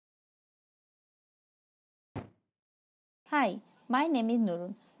Hi, my name is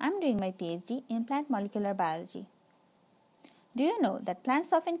Nurun. I am doing my PhD in plant molecular biology. Do you know that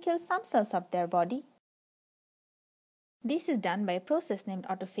plants often kill some cells of their body? This is done by a process named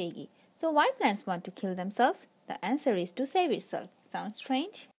autophagy. So why plants want to kill themselves? The answer is to save itself. Sounds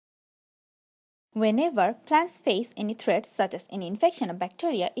strange? Whenever plants face any threats such as any infection of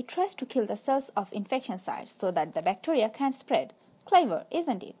bacteria, it tries to kill the cells of infection sites so that the bacteria can't spread. Clever,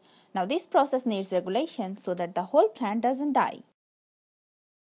 isn't it? Now this process needs regulation so that the whole plant doesn't die.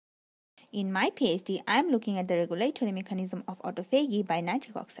 In my PhD, I am looking at the regulatory mechanism of autophagy by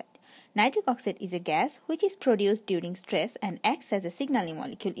nitric oxide. Nitric oxide is a gas which is produced during stress and acts as a signaling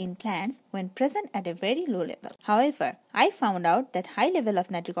molecule in plants when present at a very low level. However, I found out that high level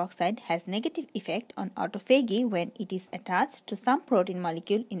of nitric oxide has negative effect on autophagy when it is attached to some protein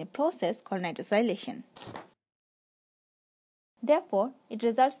molecule in a process called nitrosylation. Therefore, it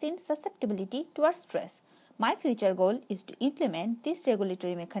results in susceptibility towards stress. My future goal is to implement this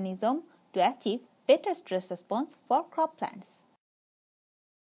regulatory mechanism to achieve better stress response for crop plants.